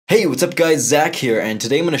Hey, what's up guys, Zach here, and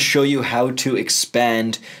today I'm going to show you how to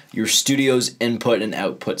expand your studio's input and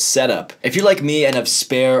output setup. If you're like me and have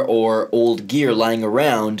spare or old gear lying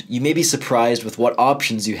around, you may be surprised with what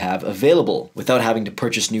options you have available without having to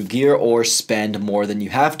purchase new gear or spend more than you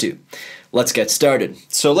have to. Let's get started.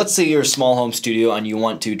 So let's say you're a small home studio and you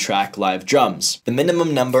want to track live drums. The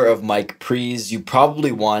minimum number of mic pre's you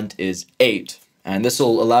probably want is 8, and this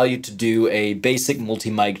will allow you to do a basic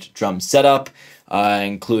multi-mic'd drum setup,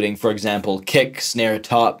 including, for example, kick, snare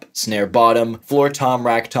top, snare bottom, floor tom,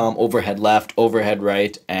 rack tom, overhead left, overhead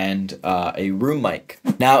right, and a room mic.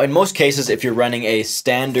 Now, in most cases, if you're running a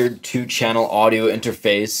standard 2-channel audio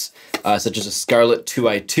interface, such as a Scarlett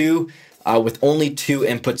 2i2, with only 2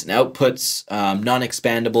 inputs and outputs,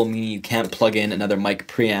 non-expandable, meaning you can't plug in another mic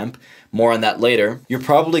preamp, more on that later, you're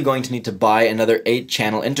probably going to need to buy another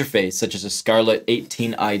 8-channel interface, such as a Scarlett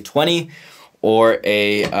 18i20, or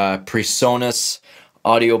a PreSonus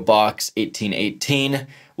Audio Box 1818,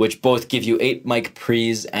 which both give you 8 mic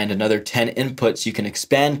pre's and another 10 inputs you can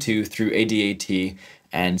expand to through ADAT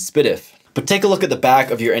and SPDIF. But take a look at the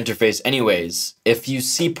back of your interface anyways. If you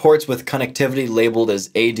see ports with connectivity labeled as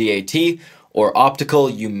ADAT or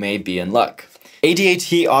optical, you may be in luck.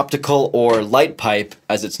 ADAT optical, or light pipe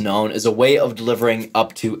as it's known, is a way of delivering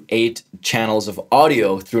up to 8 channels of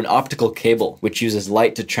audio through an optical cable, which uses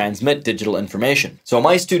light to transmit digital information. So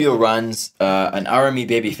my studio runs an RME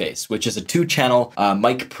Babyface, which is a 2-channel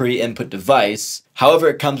mic pre-input device. However,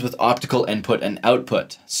 it comes with optical input and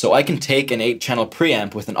output. So I can take an 8-channel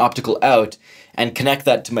preamp with an optical out and connect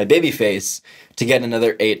that to my Babyface to get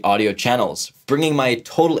another 8 audio channels, bringing my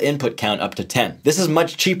total input count up to 10. This is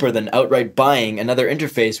much cheaper than outright buying another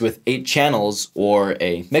interface with 8 channels or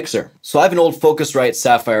a mixer. So I have an old Focusrite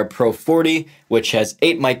Sapphire Pro 40, which has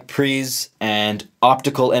 8 mic pre's and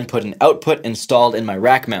optical input and output installed in my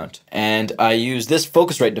rack mount. And I use this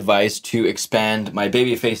Focusrite device to expand my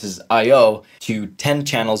Babyface's I/O to 10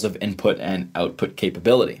 channels of input and output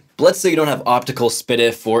capability. But let's say you don't have optical,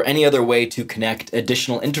 SPDIF, or any other way to connect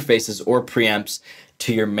additional interfaces or preamps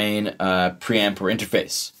to your main preamp or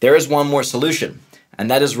interface. There is one more solution,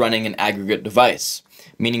 and that is running an aggregate device,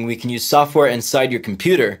 meaning we can use software inside your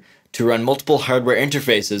computer to run multiple hardware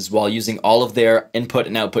interfaces while using all of their input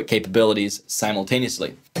and output capabilities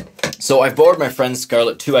simultaneously. So I've borrowed my friend's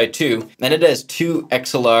Scarlett 2i2, and it has 2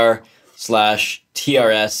 XLR/TRS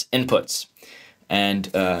inputs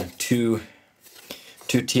and 2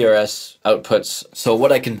 TRS outputs. So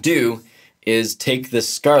what I can do is take this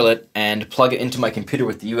Scarlett and plug it into my computer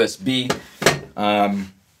with the USB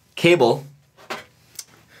cable,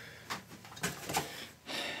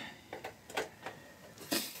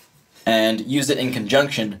 and use it in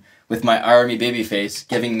conjunction with my RME Babyface,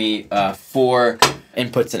 giving me 4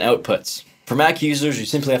 inputs and outputs. For Mac users, you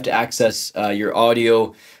simply have to access your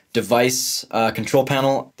audio device control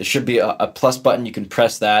panel. There should be a plus button. You can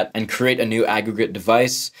press that and create a new aggregate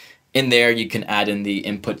device. In there, you can add in the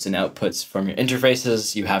inputs and outputs from your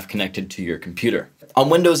interfaces you have connected to your computer. On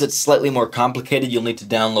Windows, it's slightly more complicated. You'll need to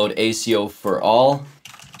download ACO for All.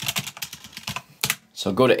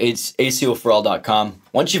 So go to acoforall.com.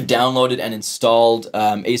 Once you've downloaded and installed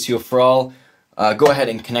ACO for All, go ahead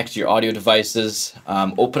and connect to your audio devices.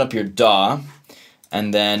 Open up your DAW,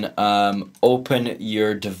 and then open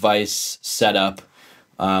your device setup,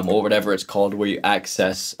 or whatever it's called, where you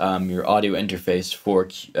access your audio interface for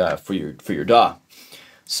your DAW.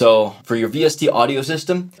 So for your VST audio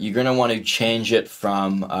system, you're going to want to change it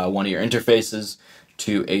from one of your interfaces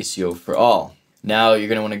to ACO for All. Now you're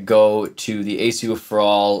going to want to go to the ACO for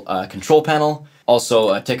All control panel.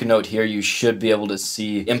 Also, take a note here, you should be able to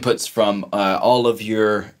see inputs from all of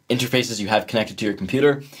your interfaces you have connected to your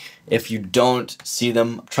computer. If you don't see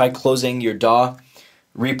them, try closing your DAW,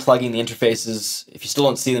 replugging the interfaces. If you still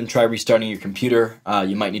don't see them, try restarting your computer.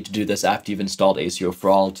 You might need to do this after you've installed ACO for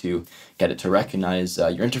All to get it to recognize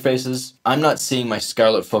your interfaces. I'm not seeing my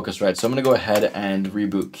Scarlett Focusrite, so I'm going to go ahead and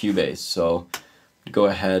reboot Cubase. So go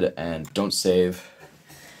ahead and don't save.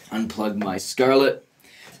 Unplug my Scarlett,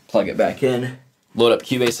 plug it back in, load up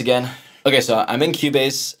Cubase again. Okay, so I'm in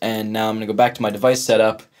Cubase, and now I'm going to go back to my device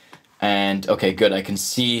setup, and okay, good, I can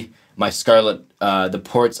see my Scarlett, the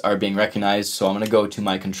ports are being recognized, so I'm going to go to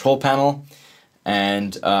my control panel,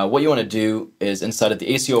 and what you want to do is inside of the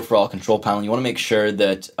ACO for All control panel, you want to make sure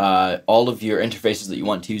that all of your interfaces that you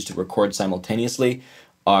want to use to record simultaneously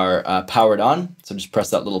are powered on, so just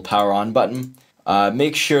press that little power on button.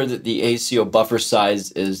 Make sure that the ACO buffer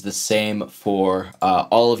size is the same for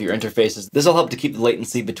all of your interfaces. This will help to keep the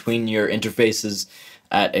latency between your interfaces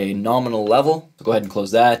at a nominal level. So go ahead and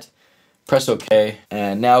close that. Press OK,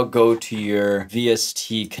 and now go to your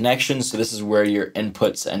VST connection. So this is where your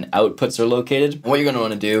inputs and outputs are located. What you're going to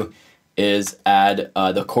want to do is add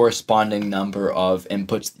the corresponding number of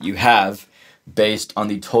inputs that you have based on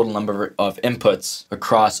the total number of inputs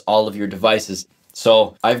across all of your devices.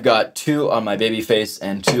 So I've got 2 on my babyface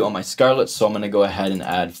and 2 on my Scarlett, so I'm going to go ahead and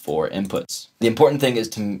add 4 inputs. The important thing is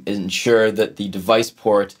to ensure that the device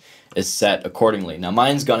port is set accordingly. Now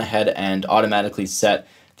mine's gone ahead and automatically set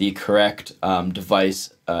the correct device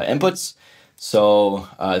inputs. So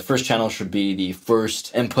the first channel should be the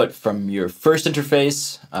first input from your first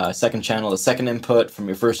interface, second channel the second input from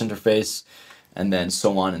your first interface, and then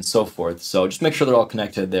so on and so forth. So just make sure they're all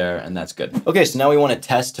connected there, and that's good. Okay, so now we want to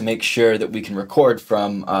test to make sure that we can record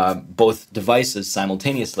from both devices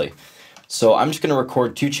simultaneously. So I'm just going to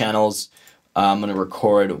record 2 channels. I'm going to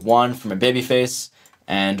record one from my babyface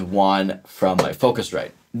and one from my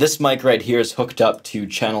Focusrite. This mic right here is hooked up to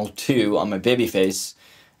channel 2 on my babyface,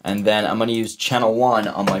 and then I'm going to use channel 1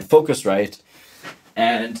 on my Focusrite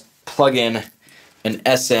and plug in an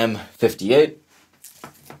SM58.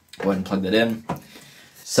 Go ahead and plug that in.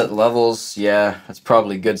 Set the levels. Yeah, that's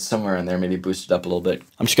probably good somewhere in there. Maybe boost it up a little bit.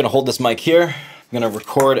 I'm just going to hold this mic here. I'm going to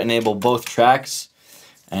record, enable both tracks,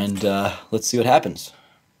 and let's see what happens.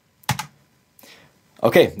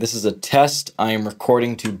 Okay, this is a test. I am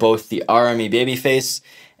recording to both the RME babyface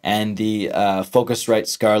and the Focusrite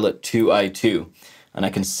Scarlett 2i2. And I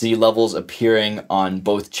can see levels appearing on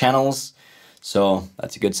both channels, so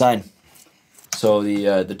that's a good sign. So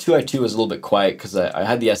the 2i2 was a little bit quiet because I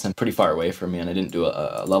had the SM pretty far away from me and I didn't do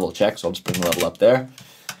a level check, so I'll just bring the level up there.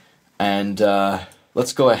 And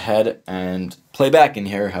let's go ahead and play back and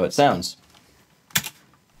hear how it sounds.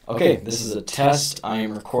 Okay, this is a test. I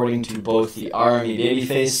am recording to both the RME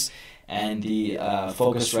babyface and the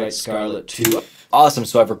Focusrite Scarlett 2. Awesome,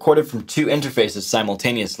 so I've recorded from 2 interfaces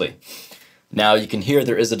simultaneously. Now you can hear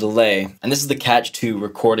there is a delay, and this is the catch to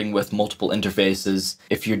recording with multiple interfaces.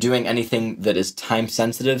 If you're doing anything that is time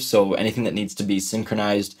sensitive, so anything that needs to be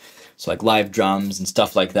synchronized, so like live drums and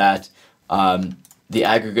stuff like that, the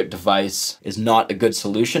aggregate device is not a good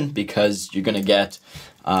solution because you're going to get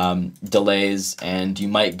delays, and you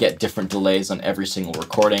might get different delays on every single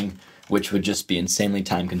recording, which would just be insanely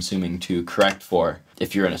time consuming to correct for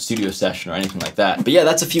if you're in a studio session or anything like that. But yeah,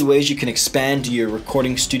 that's a few ways you can expand your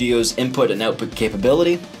recording studio's input and output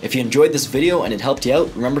capability. If you enjoyed this video and it helped you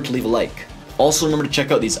out, remember to leave a like. Also remember to check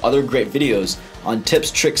out these other great videos on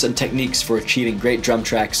tips, tricks, and techniques for achieving great drum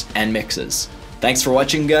tracks and mixes. Thanks for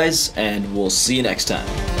watching, guys, and we'll see you next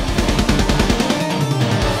time.